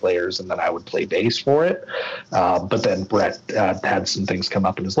guitar players, and then I would play bass for it. But then Brett had some things come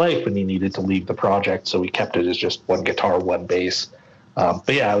up in his life and he needed to leave the project, so we kept it as just one guitar, one bass. But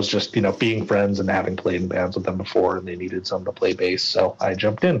yeah, I was just, being friends and having played in bands with them before, and they needed someone to play bass, so I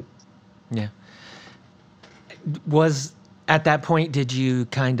jumped in. Yeah. At that point, did you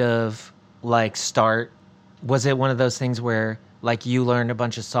kind of like start, was it one of those things where like you learned a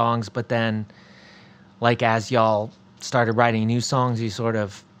bunch of songs, but then like as y'all started writing new songs, you sort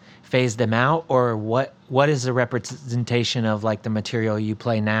of phased them out? Or what is the representation of like the material you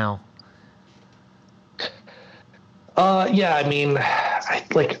play now? Yeah, I mean, I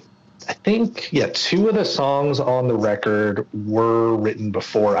think, two of the songs on the record were written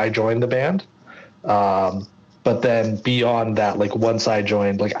before I joined the band. But then beyond that, like once I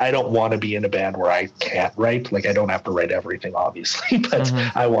joined, like I don't want to be in a band where I can't write. Like I don't have to write everything, obviously, but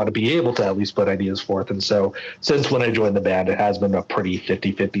I want to be able to at least put ideas forth. And so since when I joined the band, it has been a pretty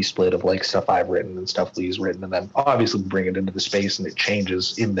 50-50 split of like stuff I've written and stuff Lee's written. And then obviously bring it into the space and it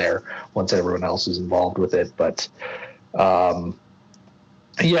changes in there once everyone else is involved with it. But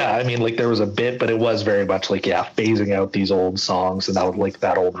yeah, I mean, like there was a bit, but it was very much like, phasing out these old songs and out like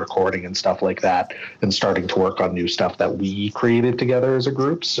that old recording and stuff like that, and starting to work on new stuff that we created together as a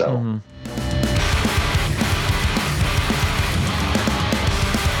group. So.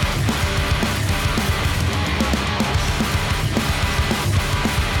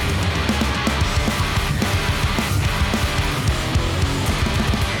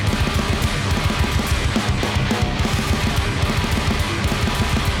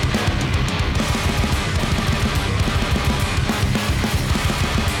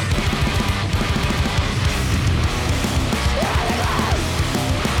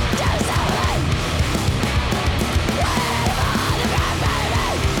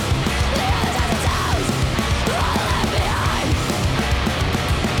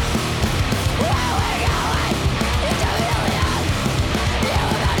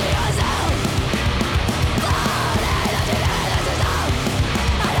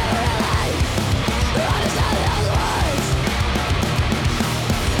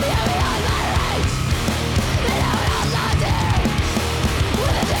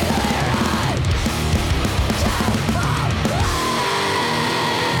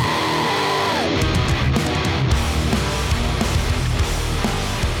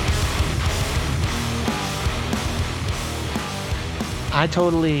 I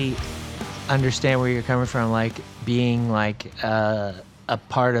totally understand where you're coming from, like being like a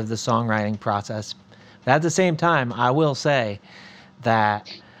part of the songwriting process. But at the same time, I will say that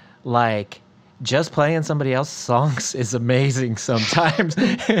like just playing somebody else's songs is amazing sometimes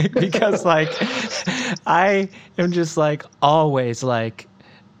because like I am just like always like,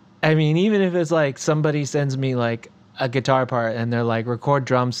 I mean, even if it's like somebody sends me like a guitar part and they're like, record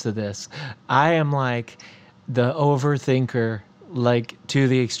drums to this, I am like the overthinker, like to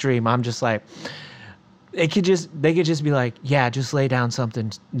the extreme. I'm just like, they could just be like, yeah, just lay down something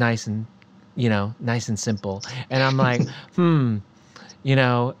nice and, nice and simple. And I'm like, and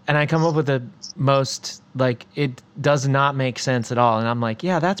I come up with the most, like, it does not make sense at all. And I'm like,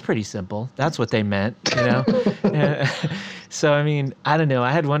 yeah, that's pretty simple. That's what they meant, So, I mean, I don't know.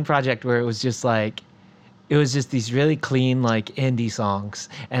 I had one project where it was just these really clean, like, indie songs.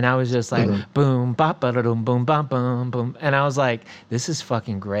 And I was just like, boom, bop, ba-da-dum, boom, bop, boom, boom. And I was like, this is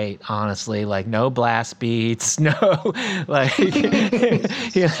fucking great, honestly. Like, no blast beats, no, like,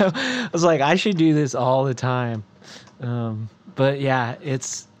 I was like, I should do this all the time. But yeah,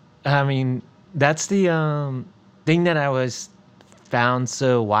 I mean, that's the thing that I was found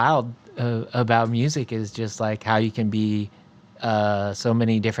so wild about music is just like how you can be so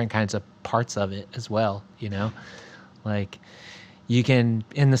many different kinds of parts of it as well, like you can,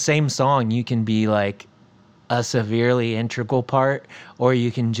 in the same song, you can be like a severely integral part, or you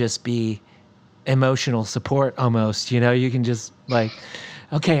can just be emotional support almost, you can just like,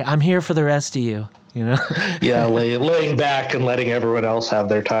 okay, I'm here for the rest of you. Yeah, laying back and letting everyone else have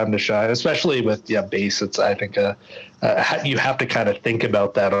their time to shine, especially with bass. It's, I think, you have to kind of think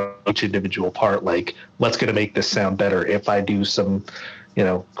about that on each individual part, like what's going to make this sound better if I do some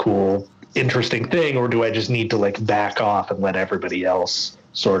cool interesting thing, or do I just need to like back off and let everybody else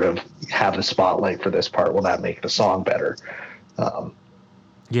sort of have the spotlight for this part? Will that make the song better?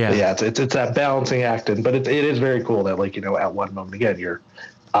 It's that balancing act, but it is very cool that, like, at one moment again you're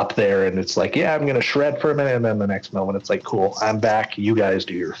up there and it's like, yeah, I'm gonna shred for a minute, and then the next moment it's like, cool, I'm back, you guys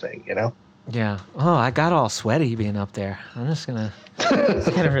do your thing. Yeah. Oh, I got all sweaty being up there. I'm just gonna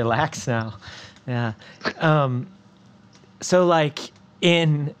relax now. Yeah. So like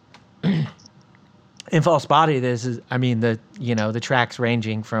in False Body, this is, I mean, the tracks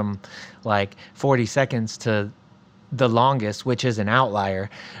ranging from like 40 seconds to the longest, which is an outlier,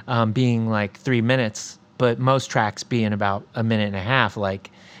 being like 3 minutes, but most tracks being about a minute and a half. Like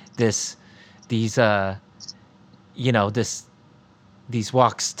these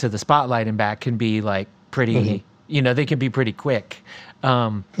walks to the spotlight and back can be like pretty, they can be pretty quick.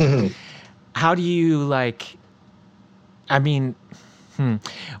 How do you like, I mean,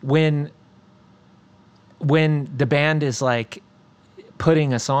 when the band is like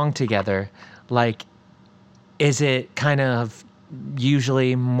putting a song together, like, is it kind of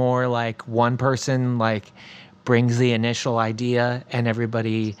usually more like one person like brings the initial idea and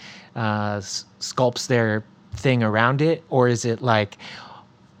everybody sculpts their thing around it, or is it like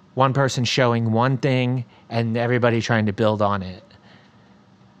one person showing one thing and everybody trying to build on it?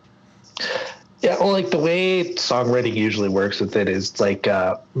 Yeah, well, like the way songwriting usually works with it is like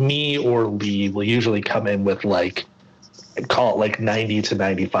me or Lee will usually come in with like, call it like 90 to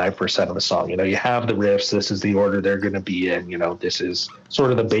 95% of the song. You have the riffs, this is the order they're going to be in, this is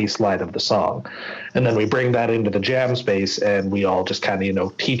sort of the baseline of the song. And then we bring that into the jam space and we all just kind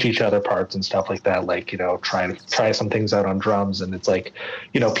of, teach each other parts and stuff like that. Like, try some things out on drums. And it's like,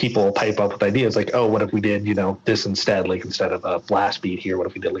 people pipe up with ideas like, oh, what if we did, this instead, like instead of a blast beat here, what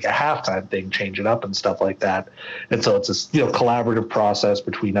if we did like a halftime thing, change it up and stuff like that. And so it's this, collaborative process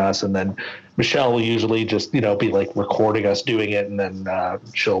between us. And then Michelle will usually just, be like recording us doing it, and then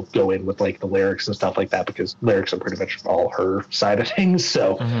she'll go in with like the lyrics and stuff like that, because lyrics are pretty much all her side of things.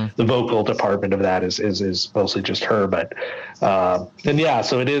 So the vocal department of that is mostly just her. But and yeah,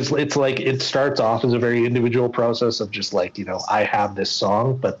 so it's like it starts off as a very individual process of just like, I have this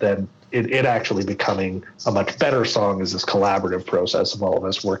song, but then it actually becoming a much better song is this collaborative process of all of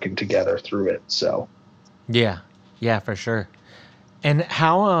us working together through it. So yeah, for sure. And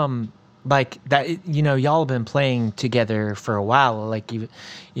how like that, y'all have been playing together for a while, like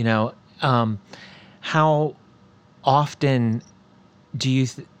how often do you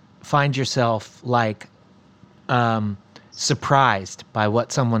find yourself like surprised by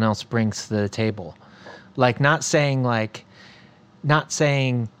what someone else brings to the table? Like not saying,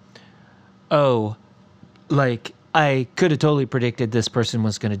 oh, like I could have totally predicted this person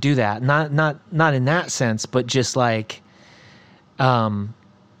was going to do that. Not in that sense, but just like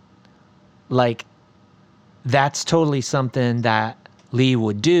that's totally something that Lee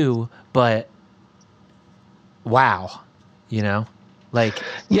would do, but wow, Like,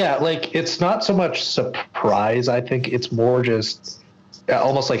 Yeah, like it's not so much surprise. I think it's more just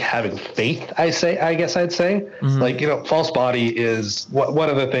almost like having faith. I guess I'd say, like, False Body is one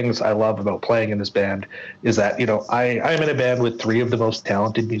of the things I love about playing in this band is that I'm in a band with three of the most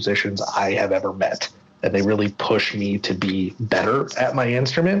talented musicians I have ever met. And they really push me to be better at my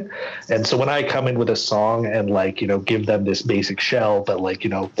instrument. And so when I come in with a song and give them this basic shell, but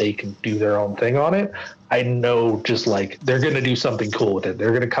they can do their own thing on it, I know just they're going to do something cool with it. They're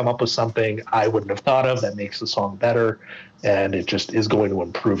going to come up with something I wouldn't have thought of that makes the song better. And it just is going to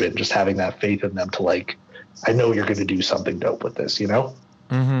improve it. Just having that faith in them to I know you're going to do something dope with this,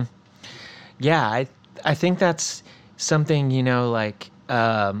 Mm-hmm. Yeah. I think that's something,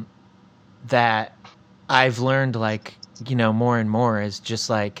 that I've learned more and more is just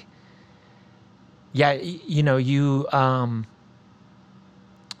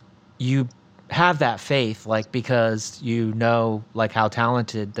you have that faith because how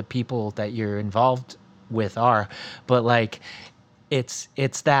talented the people that you're involved with are, but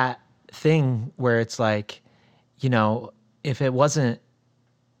it's that thing where it's if it wasn't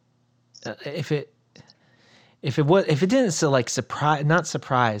if it didn't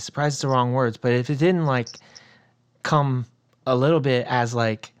surprise is the wrong words, but if it didn't come a little bit as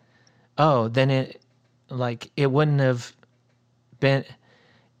oh, then it it wouldn't have been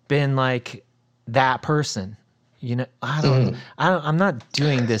that person. I'm not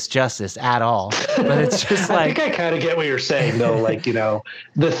doing this justice at all, but it's just I think I kind of get what you're saying though.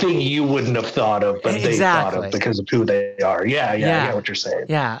 The thing you wouldn't have thought of, but they thought of because of who they are. Yeah. I get what you're saying.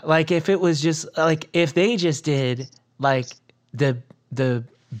 Yeah. If it was just if they just did the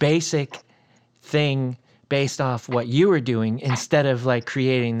basic thing based off what you were doing instead of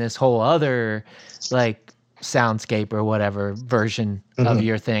creating this whole other soundscape or whatever version of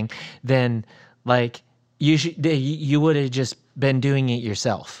your thing, then you would have just been doing it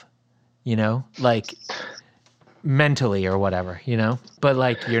yourself, mentally or whatever,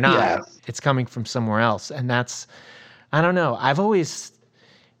 but you're not. Yeah. It's coming from somewhere else, and that's, I don't know. I've always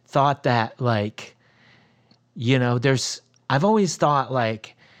thought that I've always thought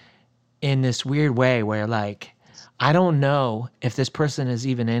in this weird way where I don't know if this person is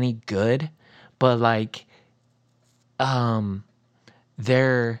even any good, but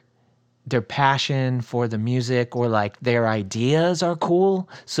their passion for the music or their ideas are cool,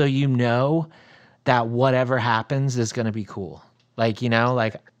 so that whatever happens is going to be cool. I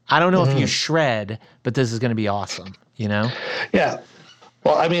don't know if you shred, but this is going to be awesome, Yeah.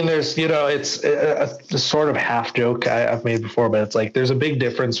 Well, I mean, there's, it's a sort of half joke I've made before, but it's there's a big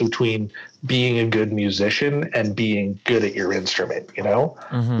difference between being a good musician and being good at your instrument,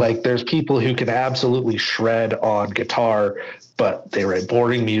 There's people who can absolutely shred on guitar, but they write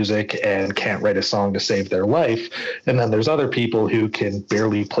boring music and can't write a song to save their life. And then there's other people who can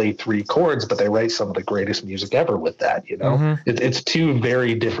barely play 3 chords, but they write some of the greatest music ever with that, It's two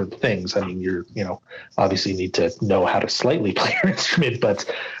very different things. I mean, you're, obviously need to know how to slightly play your instrument, but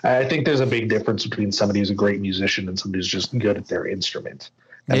I think there's a big difference between somebody who's a great musician and somebody who's just good at their instrument.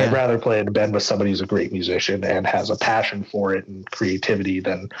 And I'd rather play in a band with somebody who's a great musician and has a passion for it and creativity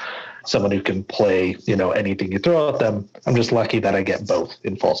than someone who can play, anything you throw at them. I'm just lucky that I get both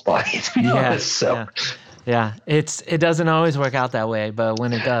in False Body, to be honest. So, yeah. It doesn't always work out that way, but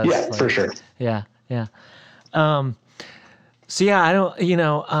when it does, for sure. Yeah. So yeah, I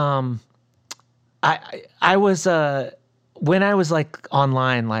don't, I was, when I was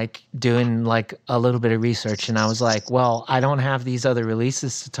online, doing a little bit of research, and I was well, I don't have these other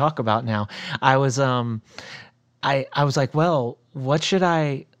releases to talk about now. I was, I was well, what should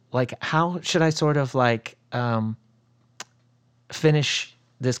I, how should I sort of finish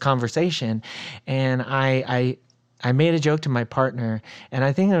this conversation? And I made a joke to my partner, and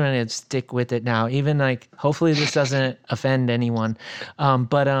I think I'm going to stick with it now, even hopefully this doesn't offend anyone.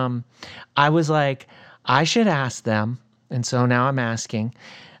 But I was I should ask them. And so now I'm asking,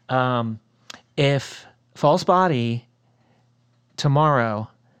 if False Body tomorrow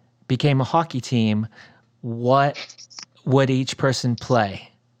became a hockey team, what would each person play?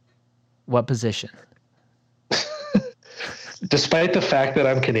 What position? Despite the fact that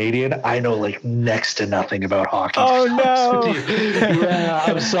I'm Canadian, I know next to nothing about hockey. Oh no! Yeah,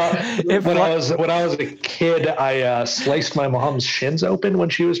 I'm sorry. When I was a kid, I sliced my mom's shins open when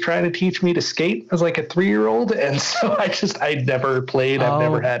she was trying to teach me to skate as a 3-year-old, and so I never played. I've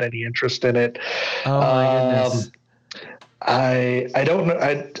never had any interest in it. Oh my goodness! I don't know.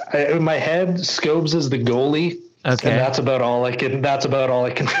 I in my head, Scobes is the goalie. Okay, and that's about all I can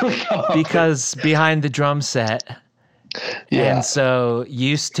really come up because with. Behind the drum set. Yeah. And so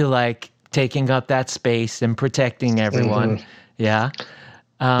used to taking up that space and protecting everyone. Yeah.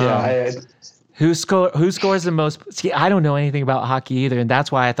 Um, Yeah, who scores the most? See, I don't know anything about hockey either, and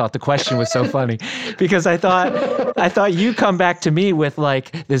that's why I thought the question was so funny, because I thought you come back to me with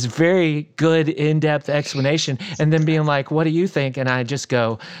like this very good in-depth explanation, and then being like, "What do you think?" And I just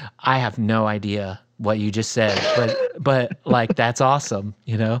go, "I have no idea what you just said, but like that's awesome,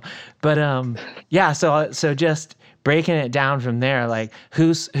 you know." But yeah. So just breaking it down from there, like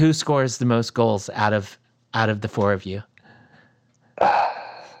who scores the most goals out of the four of you?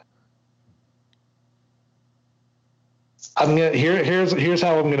 here's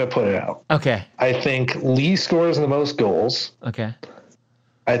how I'm gonna put it out. Okay. I think Lee scores the most goals. Okay.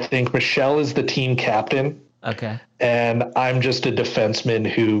 I think Michelle is the team captain. Okay. And I'm just a defenseman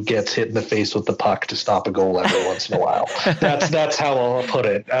who gets hit in the face with the puck to stop a goal every once in a while. That's how I'll put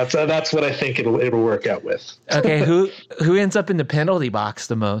it. That's what I think it'll work out with. Okay, who ends up in the penalty box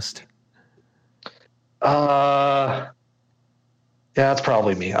the most? Yeah, that's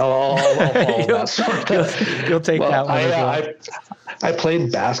probably me. I'll follow that sort of. You'll take that one. I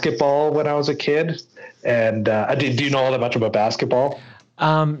played basketball when I was a kid, and do you know all that much about basketball?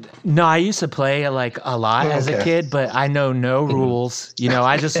 No, I used to play like a lot as a kid, but I know no rules. You know,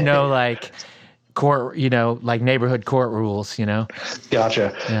 I just know like court, you know, like neighborhood court rules, you know.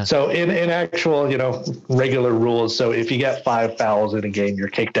 Gotcha. Yeah. So in actual, you know, regular rules, so if you get 5 fouls in a game, you're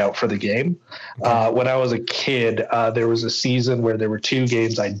kicked out for the game. Okay. When I was a kid, there was a season where there were 2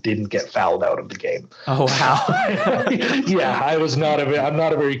 games I didn't get fouled out of the game. Oh wow. Yeah, I'm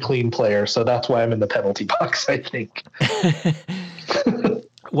not a very clean player, so that's why I'm in the penalty box, I think.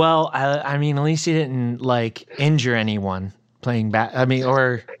 Well, I mean, at least you didn't like injure anyone playing I mean,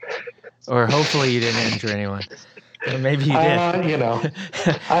 or hopefully you didn't injure anyone. Or maybe you did. You know,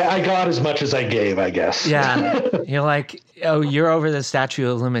 I got as much as I gave, I guess. Yeah. You're like, oh, you're over the statute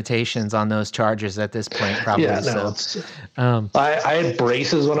of limitations on those charges at this point, probably. Yeah, no, I had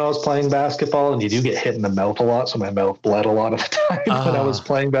braces when I was playing basketball, and you do get hit in the mouth a lot, so my mouth bled a lot of the time when I was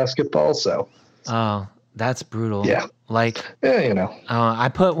playing basketball. So. Oh, that's brutal. Yeah. Like, yeah, you know. I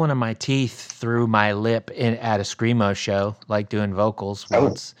put one of my teeth through my lip at a screamo show, like doing vocals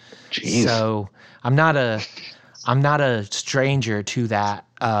once. Jeez. So I'm not a stranger to that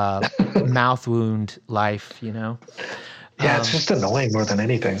mouth wound life, you know. Yeah, it's just annoying more than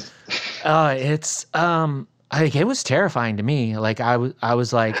anything. It's it was terrifying to me. Like I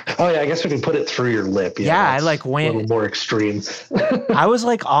was like, oh yeah, I guess we can put it through your lip. Yeah, I like went a little more extreme. I was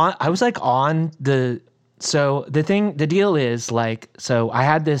like on the. So the deal is like, so I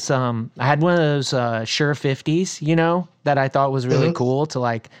had this, I had one of those Shure 50s, you know, that I thought was really cool to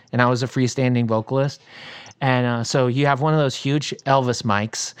like, and I was a freestanding vocalist. And so you have one of those huge Elvis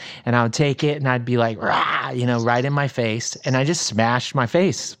mics, and I would take it and I'd be like, rah, you know, right in my face. And I just smashed my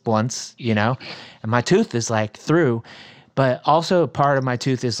face once, you know, and my tooth is like through, but also part of my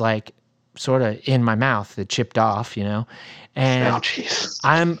tooth is like sort of in my mouth. It chipped off, you know. And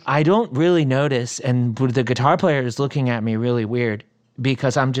I don't really notice, and the guitar player is looking at me really weird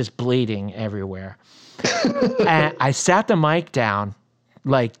because I'm just bleeding everywhere. And I sat the mic down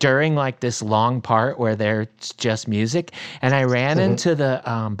like during like this long part where there's just music, and I ran into the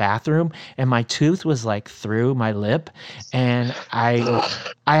bathroom, and my tooth was like through my lip, and I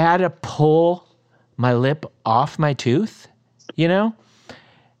had to pull my lip off my tooth, you know.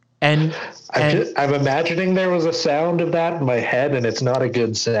 And I'm imagining there was a sound of that in my head, and it's not a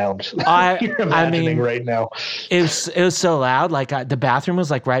good sound. You're imagining right now. It was so loud. Like the bathroom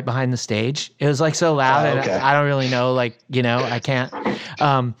was like right behind the stage. It was like so loud, and I don't really know. Like, you know, I can't.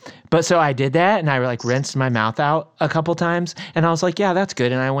 But so I did that, and I like rinsed my mouth out a couple times, and I was like, yeah, that's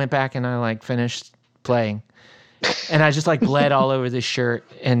good. And I went back and I like finished playing, and I just like bled all over the shirt,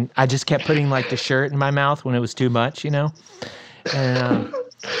 and I just kept putting like the shirt in my mouth when it was too much, you know. And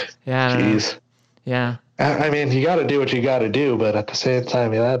yeah. Jeez. Yeah. I mean, you got to do what you got to do, but at the same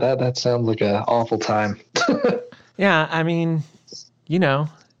time, yeah, that sounds like an awful time. Yeah, I mean, you know,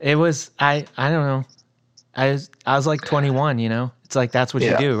 it was I don't know. I was like 21, you know. It's like that's what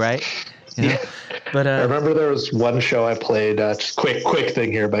you do, right? You know? Yeah. But I remember there was one show I played. Just quick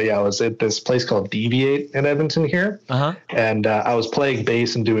thing here, but yeah, I was at this place called Deviate in Edmonton here, and I was playing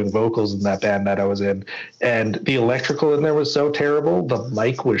bass and doing vocals in that band that I was in. And the electrical in there was so terrible. The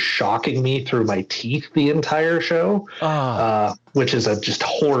mic was shocking me through my teeth the entire show, which is a just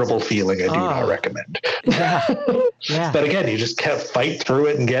horrible feeling. I do not recommend. Yeah. Yeah. But again, you just kept fight through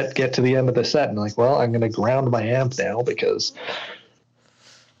it and get to the end of the set, and like, well, I'm going to ground my amp now because.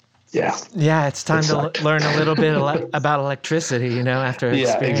 Yeah, it's time to learn a little bit about electricity, you know, after an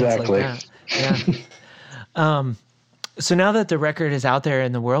experience exactly. like that. Yeah. So now that the record is out there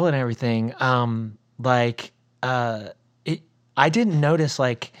in the world and everything, I didn't notice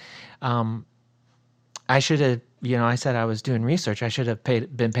like, I should have, I said I was doing research. I should have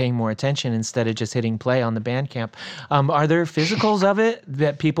been paying more attention instead of just hitting play on the Bandcamp. Are there physicals of it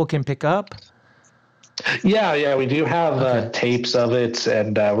that people can pick up? Yeah, we do have tapes of it,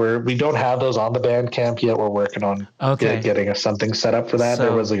 and we don't have those on the Bandcamp yet. We're working on getting something set up for that.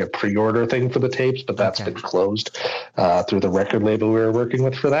 There was like a pre-order thing for the tapes, but that's been closed through the record label we were working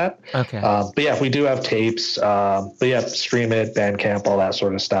with for that. Okay. But yeah, we do have tapes. But yeah, stream it, Bandcamp, all that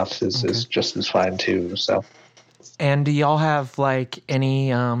sort of stuff is just as fine too. So. And do y'all have like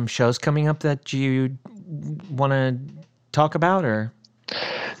any shows coming up that you want to talk about, or?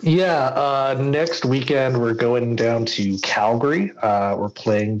 Yeah, next weekend we're going down to Calgary. We're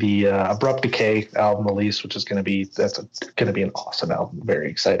playing the Abrupt Decay album release, which is going to be an awesome album. Very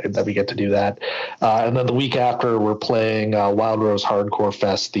excited that we get to do that. And then the week after we're playing Wild Rose Hardcore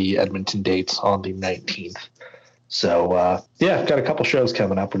Fest, the Edmonton dates on the 19th. So yeah, got a couple shows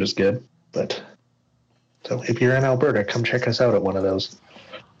coming up, which is good. But so if you're in Alberta, come check us out at one of those.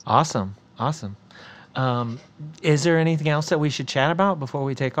 Awesome. Is there anything else that we should chat about before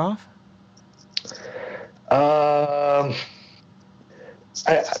we take off? My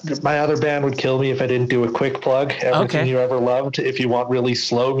other band would kill me if I didn't do a quick plug. Everything You Ever Loved. If you want really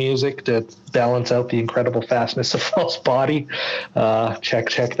slow music to balance out the incredible fastness of False Body, check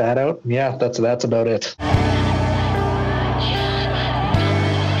that out. Yeah, that's about it.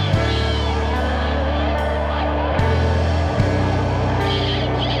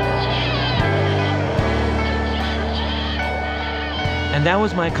 And that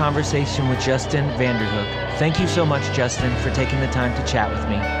was my conversation with Justin Vanderhook. Thank you so much, Justin, for taking the time to chat with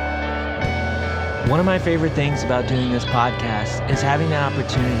me. One of my favorite things about doing this podcast is having the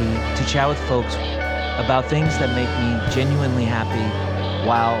opportunity to chat with folks about things that make me genuinely happy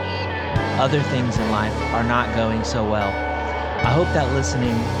while other things in life are not going so well. I hope that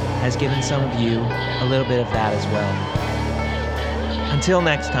listening has given some of you a little bit of that as well. Until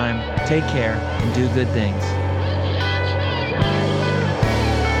next time, take care and do good things.